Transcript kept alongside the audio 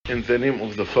In the name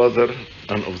of the Father,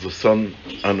 and of the Son,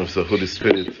 and of the Holy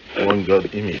Spirit, one God,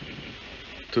 Amen.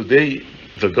 Today,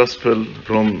 the Gospel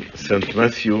from St.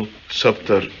 Matthew,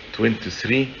 chapter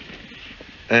 23.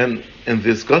 And in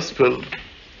this Gospel,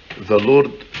 the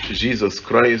Lord Jesus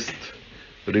Christ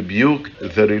rebuked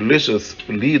the religious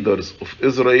leaders of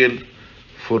Israel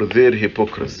for their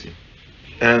hypocrisy.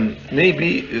 And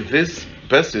maybe this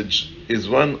passage is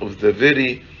one of the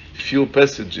very few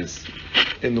passages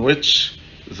in which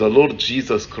the Lord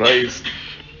Jesus Christ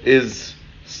is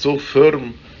so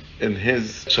firm in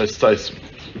his chastisement.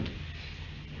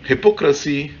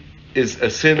 Hypocrisy is a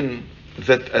sin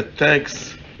that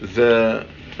attacks the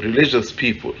religious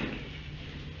people.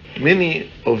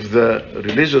 Many of the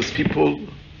religious people,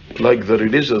 like the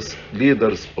religious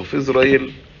leaders of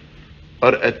Israel,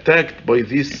 are attacked by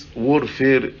this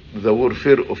warfare, the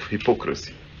warfare of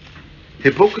hypocrisy.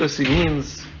 Hypocrisy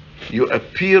means you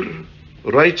appear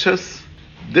righteous,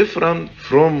 different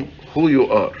from who you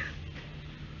are.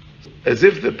 As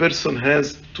if the person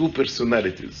has two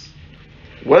personalities.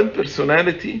 One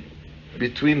personality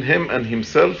between him and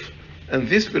himself, and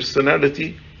this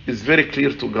personality is very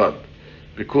clear to God,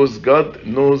 because God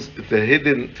knows the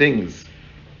hidden things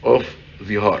of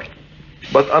the heart.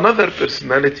 But another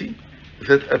personality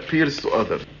that appears to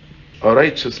others, a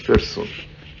righteous person,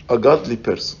 a godly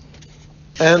person.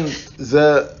 And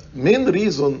the main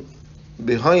reason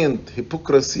behind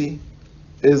hypocrisy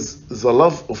is the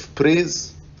love of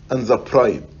praise and the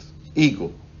pride,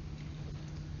 ego.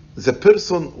 The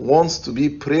person wants to be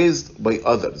praised by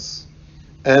others,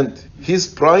 and his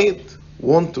pride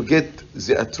wants to get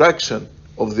the attraction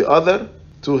of the other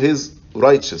to his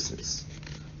righteousness.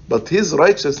 But his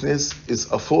righteousness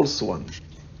is a false one,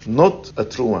 not a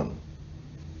true one.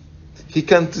 He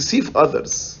can deceive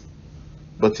others,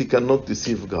 but he cannot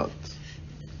deceive God,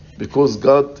 because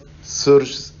God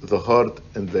searches the heart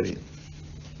and the rein.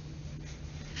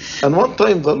 And one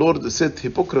time the Lord said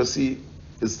hypocrisy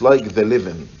is like the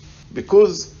leaven,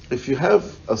 because if you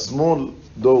have a small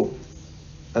dough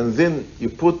and then you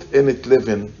put in it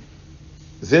leaven,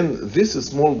 then this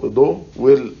small dough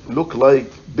will look like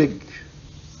big.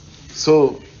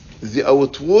 So the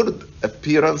outward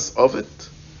appearance of it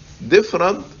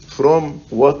different from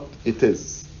what it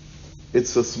is.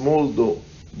 It's a small dough,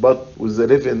 but with the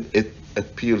leaven it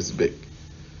appears big.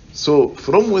 So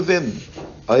from within,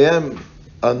 I am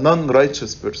a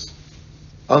non-righteous person,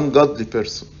 ungodly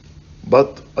person,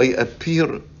 but I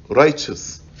appear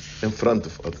righteous in front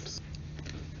of others.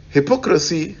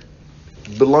 Hypocrisy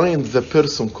blinds the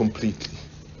person completely,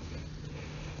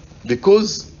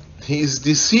 because he is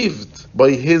deceived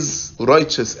by his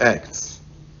righteous acts.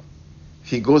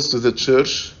 He goes to the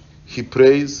church, he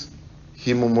prays,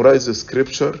 he memorizes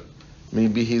scripture,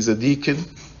 maybe he is a deacon,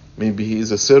 maybe he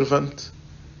is a servant.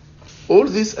 All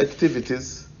these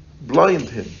activities blind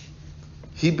him.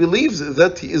 He believes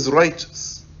that he is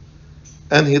righteous,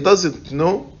 and he doesn't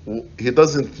know, he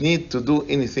doesn't need to do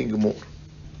anything more.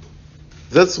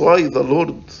 That's why the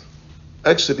Lord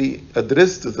actually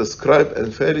addressed the scribes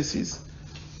and Pharisees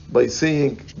by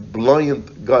saying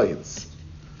blind guides.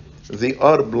 They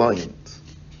are blind.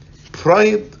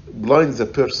 Pride blinds a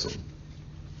person.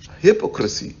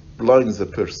 Hypocrisy blinds the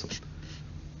person.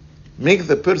 Make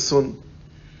the person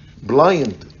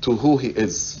blind to who he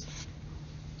is.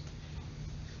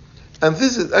 And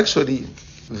this is actually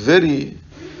very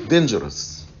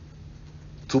dangerous,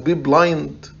 to be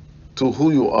blind to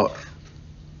who you are.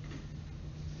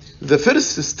 The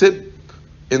first step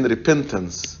in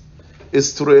repentance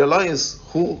is to realize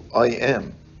who I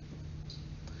am.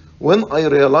 When I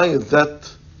realize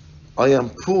that I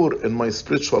am poor in my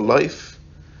spiritual life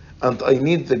and I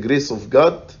need the grace of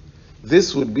God,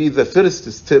 this will be the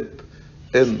first step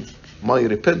in my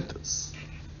repentance.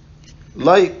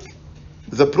 Like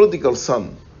the prodigal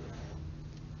son.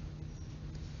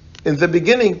 In the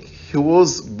beginning, he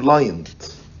was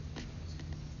blind.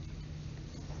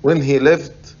 When he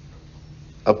lived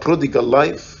a prodigal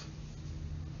life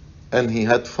and he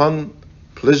had fun,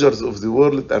 pleasures of the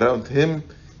world around him,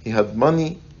 he had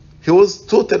money, he was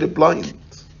totally blind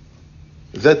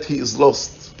that he is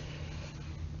lost.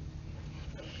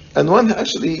 And when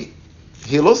actually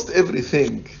he lost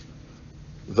everything,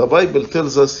 the Bible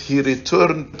tells us he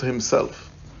returned to himself,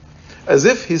 as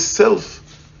if his self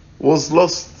was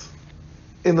lost.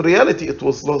 In reality, it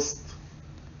was lost.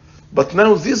 But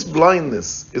now this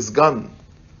blindness is gone,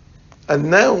 and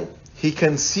now he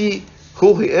can see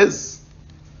who he is.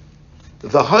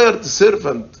 The hired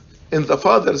servant in the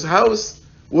Father's house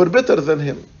were better than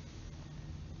him.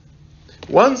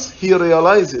 Once he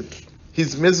realized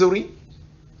his misery,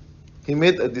 he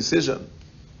made a decision.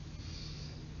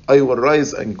 I will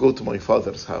rise and go to my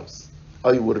Father's house.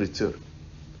 I will return.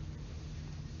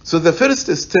 So the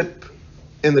first step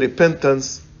in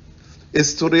repentance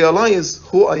is to realize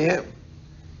who I am.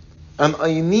 And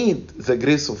I need the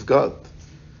grace of God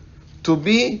to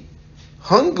be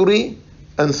hungry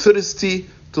and thirsty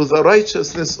to the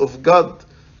righteousness of God,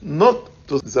 not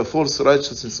to the false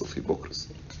righteousness of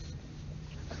hypocrisy.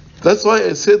 That's why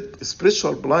I said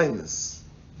spiritual blindness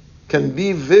can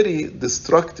be very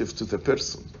destructive to the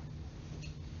person.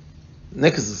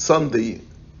 Next Sunday,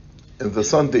 in the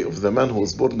Sunday of the man who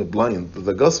was born blind,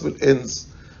 the gospel ends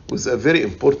with a very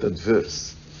important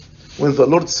verse. When the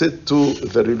Lord said to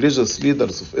the religious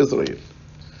leaders of Israel,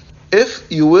 if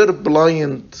you were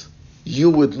blind, you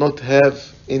would not have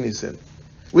any sin.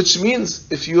 Which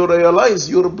means if you realize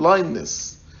your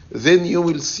blindness, then you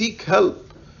will seek help.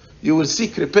 You will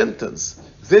seek repentance.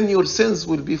 Then your sins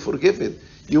will be forgiven.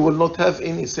 You will not have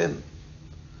any sin.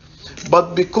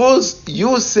 But because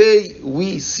you say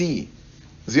we see,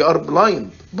 they are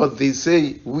blind, but they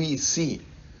say we see,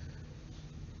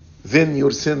 then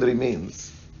your sin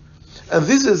remains. And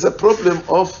this is a problem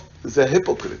of the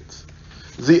hypocrite.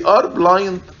 They are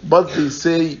blind, but they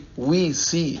say we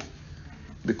see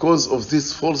because of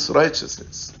this false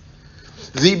righteousness.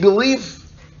 They believe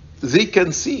they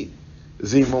can see.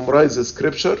 They memorize the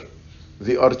scripture.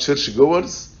 They are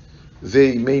churchgoers.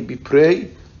 They maybe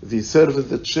pray. They serve in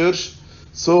the church.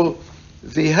 So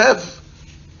they have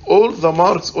all the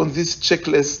marks on this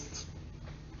checklist.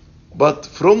 But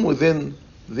from within,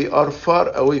 they are far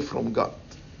away from God.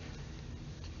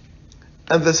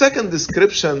 And the second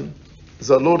description,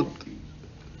 the Lord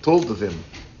told them,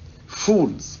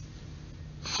 fools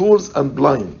and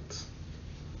blind.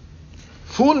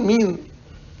 Fool means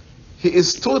he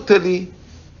is totally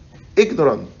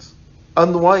ignorant,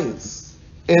 unwise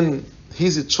in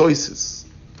his choices.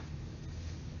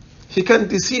 He can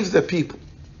deceive the people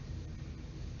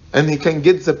and he can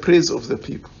get the praise of the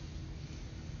people.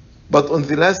 But on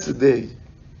the last day,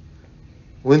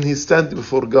 when he stands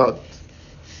before God,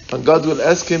 and God will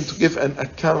ask him to give an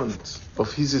account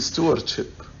of his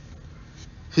stewardship,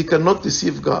 he cannot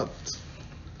deceive God.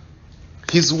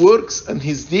 His works and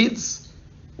his deeds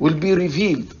will be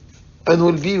revealed and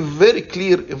will be very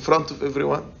clear in front of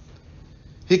everyone.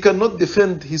 He cannot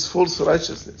defend his false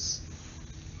righteousness.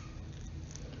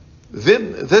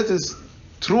 Then that is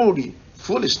truly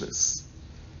foolishness,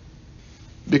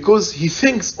 because he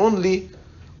thinks only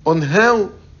on how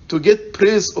to get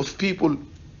praise of people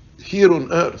here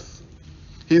on earth.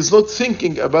 He is not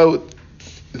thinking about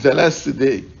the last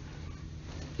day.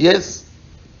 Yes,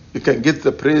 you can get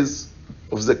the praise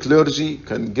of the clergy,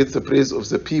 can get the praise of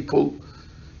the people.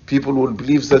 People will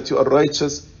believe that you are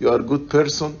righteous, you are a good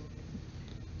person.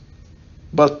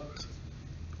 But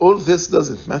all this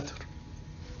doesn't matter.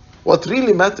 What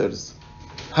really matters,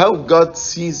 how God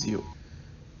sees you.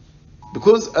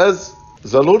 Because as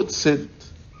the Lord said,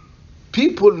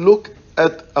 people look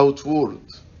at outward,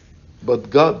 but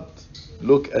God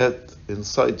look at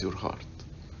inside your heart.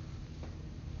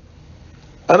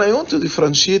 And I want to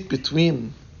differentiate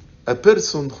between a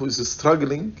person who is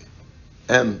struggling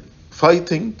and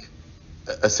fighting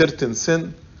a certain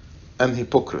sin and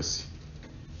hypocrisy.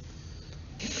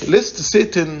 Lest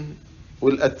Satan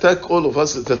will attack all of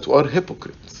us that are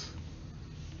hypocrites.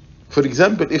 For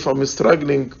example, if I'm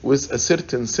struggling with a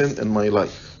certain sin in my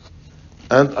life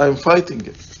and I'm fighting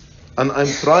it and I'm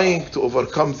trying to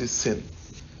overcome this sin,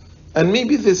 and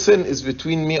maybe this sin is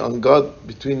between me and God,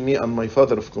 between me and my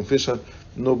father of confession,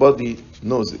 nobody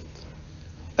knows it.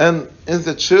 And in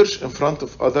the church, in front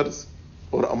of others,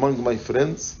 or among my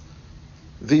friends,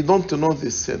 they don't know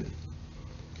this sin.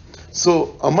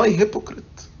 So, am I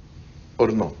hypocrite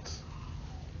or not?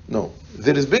 No.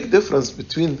 There is big difference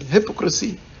between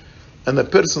hypocrisy and a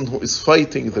person who is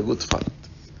fighting the good fight.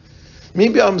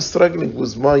 Maybe I'm struggling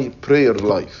with my prayer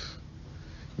life.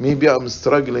 Maybe I'm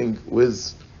struggling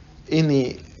with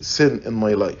any sin in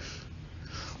my life.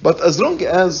 But as long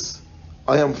as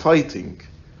I am fighting,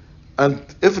 and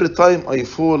every time I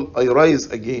fall, I rise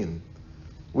again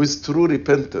with true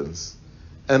repentance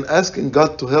and asking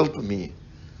God to help me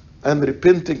and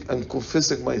repenting and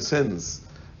confessing my sins,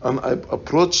 and I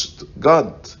approached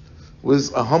God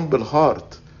with a humble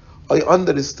heart, I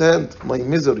understand my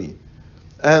misery,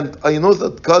 and I know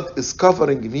that God is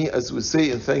covering me, as we say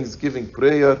in Thanksgiving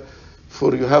prayer,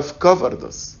 for you have covered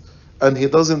us, and He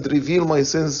doesn't reveal my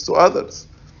sins to others.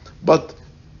 But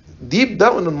deep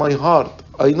down in my heart,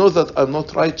 I know that I'm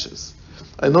not righteous.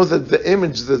 I know that the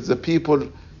image that the people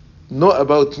know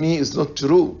about me is not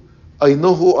true. I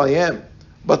know who I am,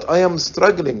 but I am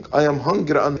struggling. I am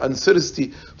hungry and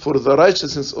thirsty for the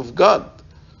righteousness of God.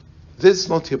 This is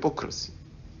not hypocrisy.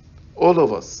 All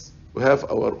of us, we have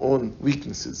our own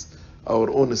weaknesses, our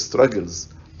own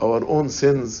struggles, our own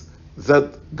sins,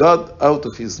 that God, out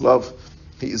of His love,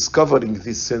 He is covering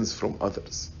these sins from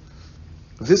others.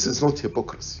 This is not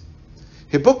hypocrisy.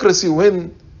 Hypocrisy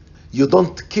when you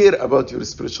don't care about your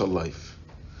spiritual life.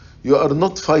 You are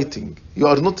not fighting. You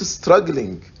are not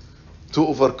struggling to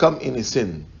overcome any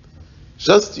sin.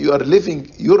 Just you are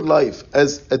living your life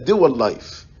as a dual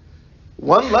life.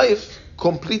 One life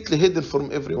completely hidden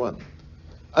from everyone.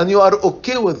 And you are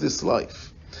okay with this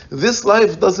life. This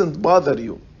life doesn't bother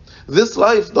you. This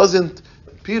life doesn't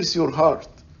pierce your heart.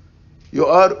 You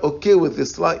are okay with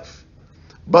this life.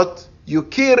 But you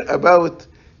care about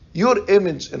your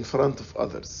image in front of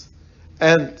others.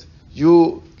 And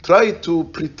you try to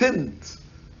pretend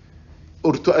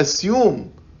or to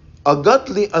assume a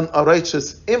godly and a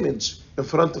righteous image in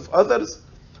front of others,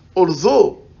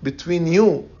 although between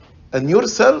you and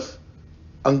yourself,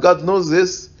 and God knows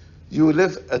this, you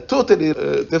live a totally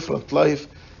different life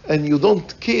and you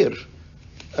don't care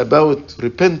about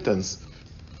repentance.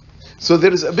 So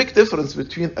there is a big difference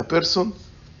between a person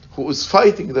who is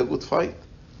fighting the good fight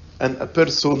and a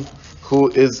person who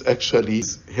is actually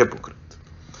hypocrite.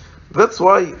 That's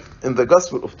why in the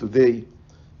gospel of today,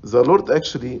 the Lord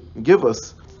actually gave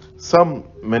us some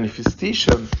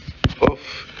manifestation of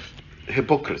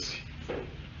hypocrisy.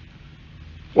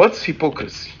 What's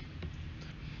hypocrisy?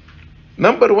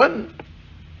 Number one,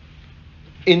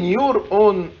 in your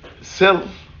own self,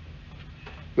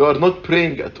 you are not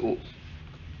praying at all.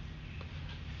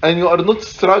 And you are not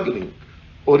struggling,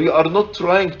 or you are not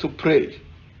trying to pray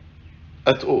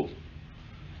at all.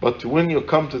 But when you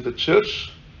come to the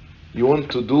church, you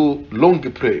want to do long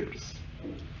prayers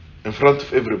in front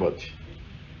of everybody.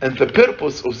 And the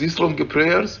purpose of these long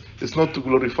prayers is not to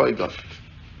glorify God,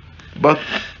 but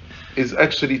is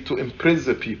actually to impress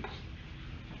the people.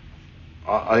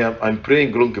 I'm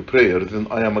praying long prayers, and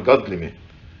I am a godly man,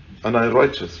 and I'm a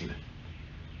righteous man.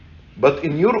 But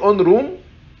in your own room,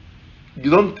 you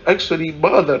don't actually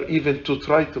bother even to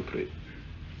try to pray.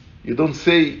 You don't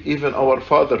say even our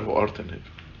Father who art in heaven.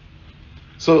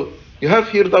 So you have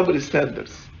here double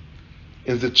standards.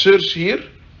 In the church here,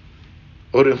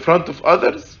 or in front of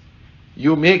others,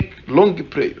 you make long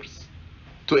prayers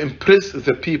to impress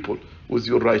the people with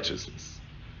your righteousness.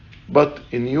 But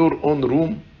in your own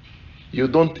room, you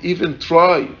don't even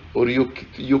try, or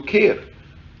you care.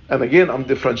 And again, I'm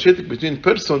differentiating between a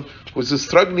person who is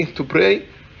struggling to pray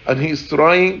and he is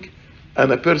trying,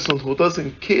 and a person who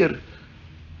doesn't care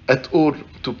at all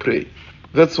to pray.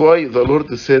 That's why the Lord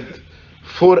said,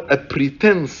 for a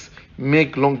pretense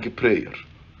make long prayer.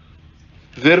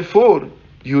 Therefore,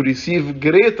 you receive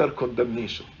greater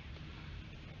condemnation.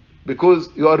 Because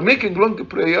you are making long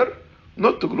prayer,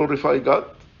 not to glorify God,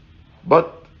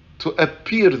 but to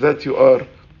appear that you are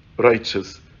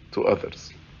righteous to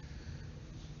others.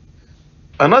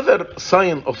 Another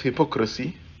sign of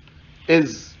hypocrisy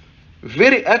is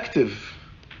very active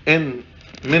in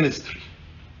ministry.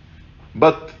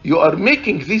 But you are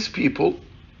making these people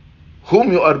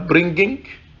whom you are bringing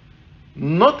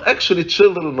not actually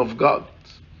children of God.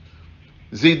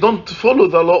 They don't follow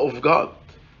the law of God,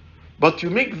 but you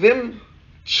make them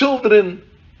children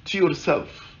to yourself,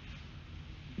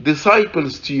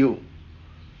 disciples to you.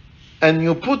 And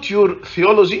you put your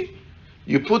theology,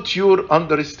 you put your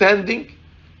understanding,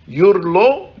 your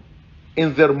law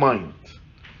in their mind.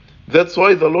 That's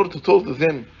why the Lord told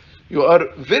them, you are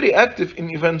very active in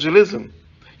evangelism.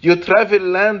 You travel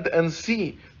land and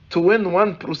sea to win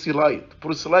one proselyte.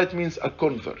 Proselyte means a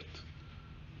convert.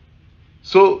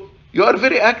 So you are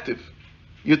very active.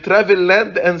 You travel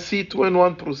land and sea to win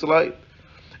one proselyte.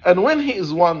 And when he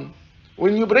is won,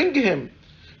 when you bring him,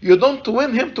 you don't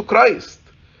win him to Christ.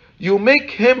 You make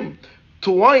him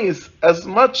twice as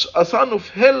much a son of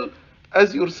hell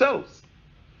as yourselves.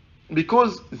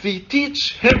 Because they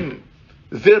teach him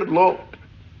their law.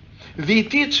 They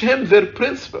teach him their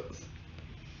principles.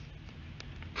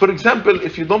 For example,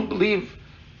 if you don't believe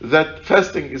that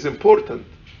fasting is important,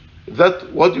 that's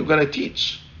what you're going to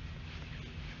teach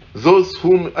those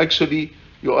whom actually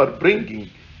you are bringing.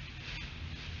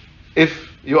 If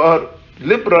you are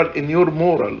liberal in your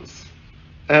morals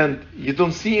and you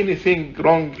don't see anything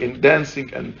wrong in dancing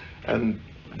and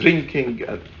drinking,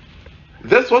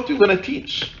 that's what you're going to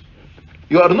teach.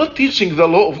 You are not teaching the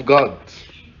law of God,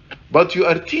 but you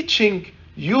are teaching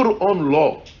your own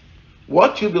law,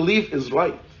 what you believe is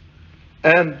right.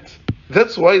 And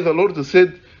that's why the Lord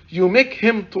said, you make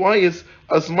him twice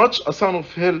as much a son of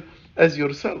hell as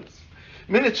yourselves.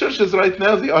 Many churches right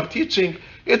now, they are teaching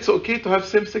it's okay to have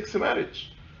same-sex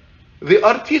marriage. They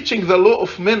are teaching the law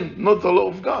of men, not the law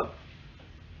of God.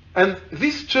 And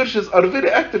these churches are very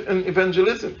active in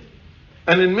evangelism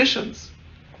and in missions.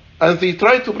 And they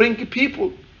try to bring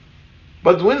people.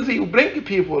 But when they bring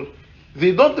people,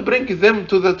 they don't bring them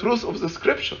to the truth of the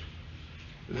scripture.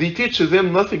 They teach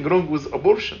them nothing wrong with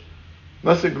abortion,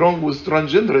 nothing wrong with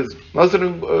transgenderism,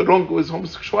 nothing wrong with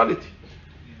homosexuality.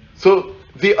 So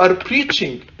they are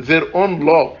preaching their own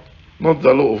law, not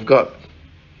the law of God.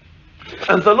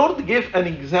 And the Lord gave an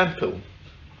example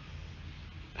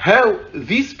how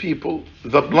these people,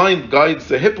 the blind guides,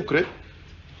 the hypocrite,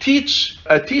 teach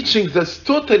a teaching that's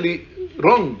totally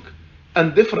wrong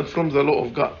and different from the law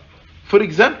of God. For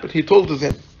example, he told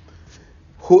them,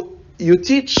 you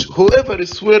teach whoever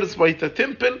swears by the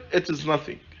temple, it is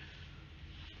nothing.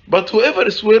 But whoever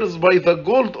swears by the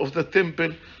gold of the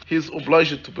temple, he is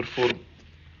obliged to perform.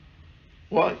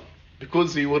 Why?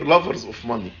 Because they were lovers of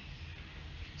money.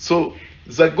 So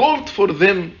the gold for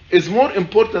them is more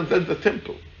important than the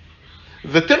temple.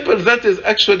 The temple, that is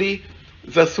actually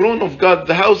the throne of God,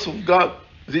 the house of God,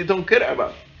 they don't care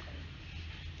about.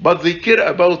 But they care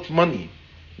about money,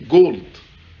 gold.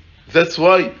 That's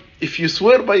why if you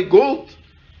swear by gold,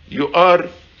 you are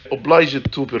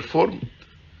obliged to perform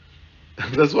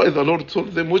it. That's why the Lord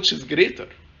told them, which is greater,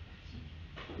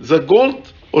 the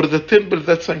gold or the temple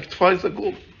that sanctifies the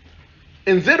gold?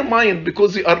 In their mind,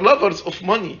 because they are lovers of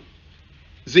money,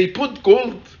 they put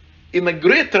gold in a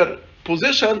greater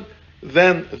position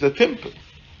than the temple.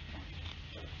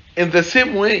 In the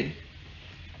same way,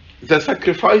 the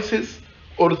sacrifices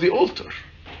or the altar.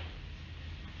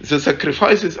 The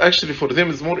sacrifices actually for them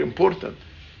is more important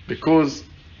because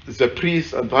the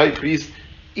priest and the high priest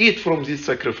eat from these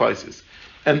sacrifices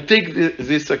and take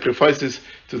these sacrifices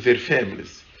to their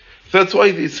families. That's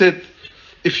why they said,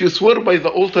 if you swear by the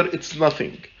altar, it's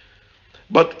nothing.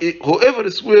 But whoever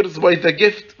swears by the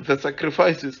gift, the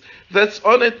sacrifices, that's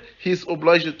on it, he is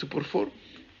obliged to perform.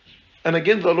 And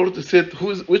again, the Lord said,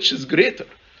 which is greater?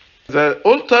 The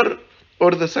altar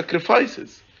or the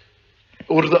sacrifices?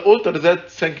 Or the altar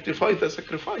that sanctifies the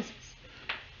sacrifices?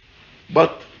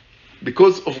 But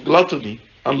because of gluttony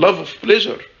and love of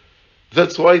pleasure,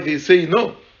 that's why they say,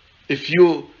 no, if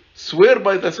you swear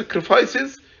by the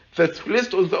sacrifices that's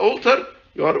placed on the altar,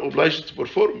 you are obliged to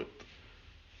perform it.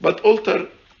 But altar,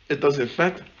 it doesn't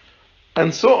matter.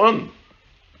 And so on.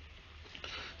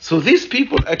 So these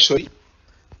people actually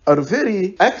are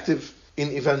very active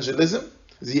in evangelism.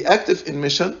 They active in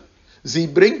mission. They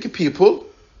bring people.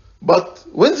 But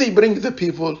when they bring the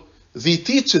people, they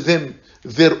teach them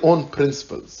their own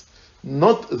principles,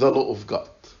 not the law of God.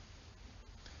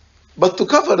 But to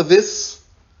cover this,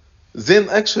 then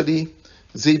actually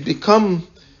they become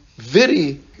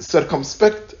very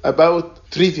circumspect about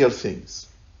trivial things.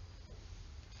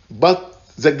 But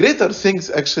the greater things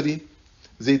actually,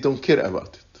 they don't care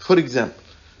about it. For example,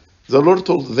 the Lord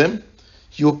told them,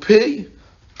 you pay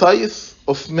tithe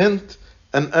of mint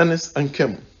and anise and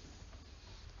cumin.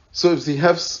 So if they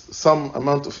have some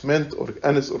amount of mint or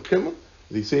anise or cumin,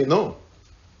 they say no.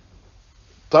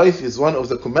 Tithe is one of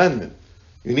the commandments.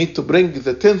 You need to bring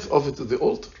the tenth of it to the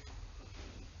altar.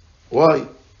 Why?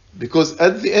 Because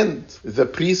at the end, the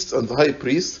priests and the high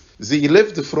priest, they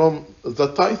lived from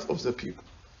the tithe of the people.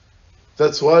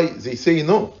 That's why they say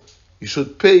no. You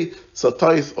should pay the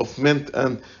tithe of mint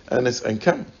and anise and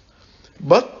cumin.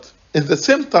 But in the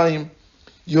same time,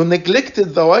 you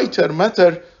neglected the whiter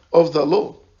matter of the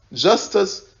law.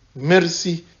 Justice,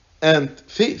 mercy, and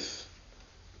faith.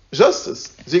 Justice.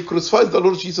 They crucified the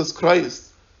Lord Jesus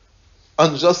Christ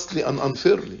unjustly and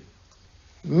unfairly.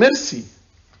 Mercy.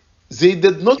 They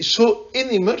did not show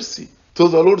any mercy to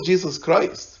the Lord Jesus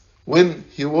Christ when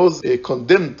he was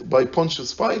condemned by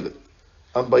Pontius Pilate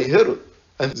and by Herod.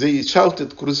 And they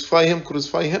shouted, crucify him,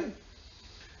 crucify him.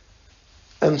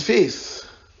 And faith.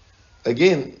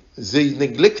 Again, they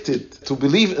neglected to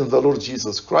believe in the Lord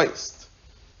Jesus Christ.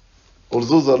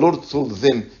 Although the Lord told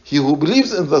them, he who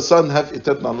believes in the Son have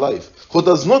eternal life. Who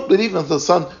does not believe in the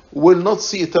Son will not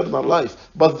see eternal life,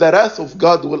 but the wrath of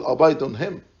God will abide on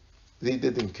him. They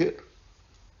didn't care.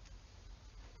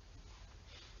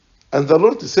 And the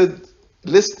Lord said,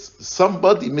 lest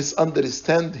somebody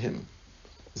misunderstand him,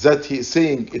 that he is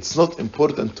saying it's not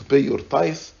important to pay your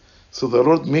tithe. So the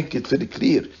Lord make it very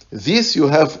clear. This you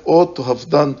have ought to have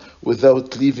done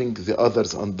without leaving the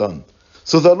others undone.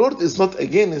 So the Lord is not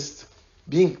against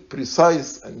being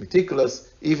precise and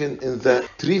meticulous even in the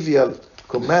trivial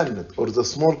commandment or the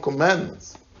small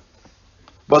commandments.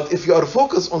 But if you are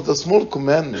focused on the small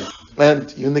commandment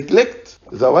and you neglect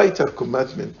the whiter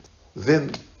commandment,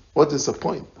 then what is the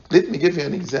point? Let me give you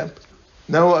an example.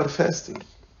 Now we are fasting.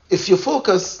 If you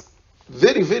focus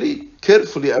very, very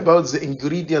carefully about the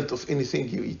ingredient of anything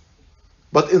you eat,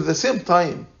 But in the same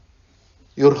time,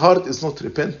 your heart is not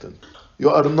repentant. You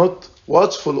are not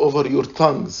watchful over your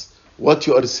tongues, what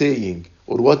you are saying,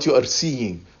 or what you are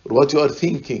seeing, or what you are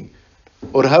thinking,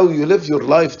 or how you live your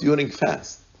life during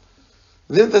fast.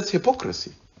 Then that's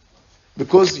hypocrisy.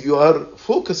 Because you are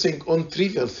focusing on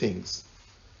trivial things.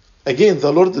 Again,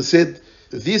 the Lord said,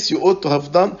 this you ought to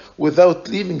have done without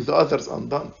leaving the others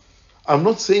undone. I'm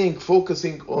not saying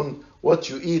focusing on what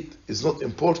you eat is not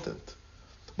important.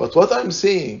 But what I'm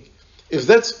saying, if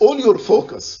that's all your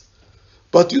focus,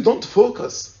 but you don't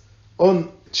focus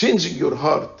on changing your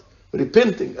heart,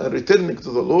 repenting and returning to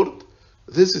the Lord,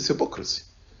 this is hypocrisy.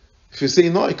 If you say,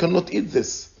 no, I cannot eat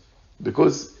this,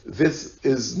 because this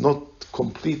is not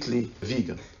completely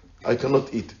vegan, I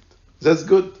cannot eat it. That's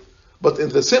good. But in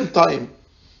the same time,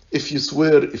 if you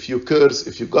swear, if you curse,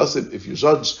 if you gossip, if you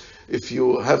judge, if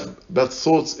you have bad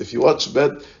thoughts, if you watch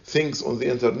bad things on the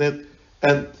internet,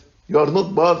 and you are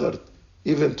not bothered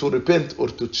even to repent or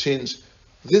to change,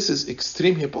 this is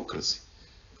extreme hypocrisy.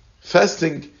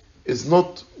 Fasting is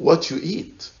not what you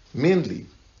eat, mainly.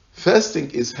 Fasting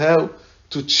is how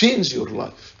to change your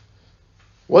life.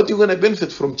 What you're going to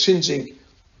benefit from changing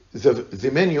the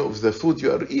menu of the food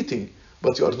you are eating,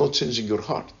 but you are not changing your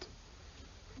heart.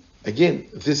 Again,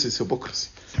 this is hypocrisy.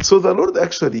 So the Lord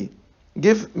actually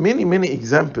gave many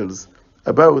examples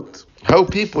about how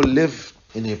people live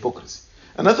in hypocrisy.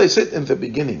 And as I said in the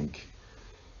beginning,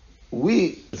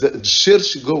 we, the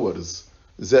church goers,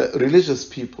 the religious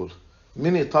people,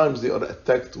 many times they are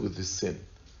attacked with this sin.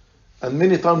 And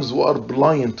many times we are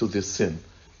blind to this sin,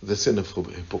 the sin of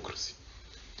hypocrisy.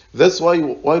 That's why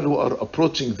while we are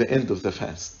approaching the end of the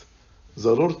fast,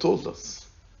 the Lord told us,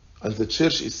 and the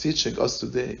church is teaching us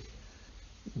today,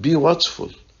 be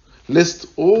watchful, lest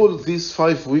all these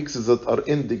 5 weeks that are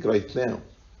ending right now,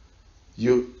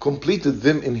 you completed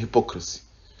them in hypocrisy.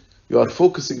 You are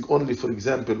focusing only, for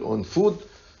example, on food,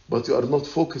 but you are not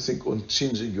focusing on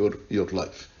changing your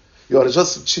life. You are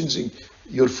just changing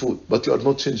your food, but you are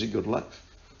not changing your life.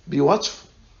 Be watchful.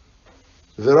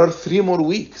 There are 3 more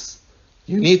weeks.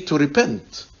 You need to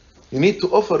repent. You need to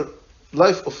offer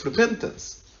life of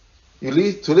repentance. You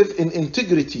need to live in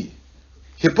integrity.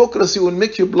 Hypocrisy will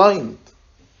make you blind.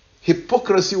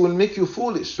 Hypocrisy will make you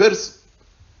foolish person.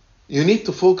 You need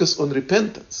to focus on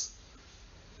repentance.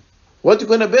 What are you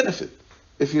going to benefit?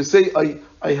 If you say,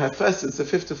 I have fasted the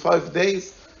 55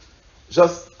 days,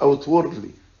 just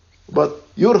outwardly, but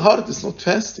your heart is not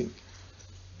fasting.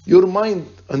 Your mind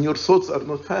and your thoughts are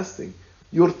not fasting.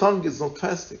 Your tongue is not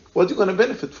fasting. What are you going to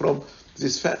benefit from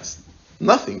this fast?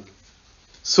 Nothing.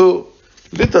 So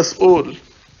let us all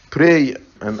pray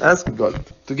and ask God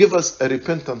to give us a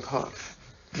repentant heart,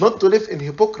 not to live in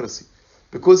hypocrisy,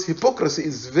 because hypocrisy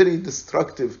is very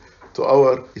destructive to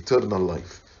our eternal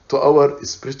life, to our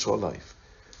spiritual life.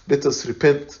 Let us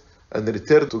repent and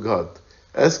return to God,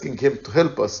 asking Him to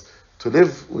help us to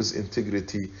live with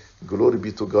integrity. Glory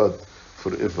be to God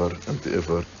forever and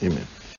ever. Amen.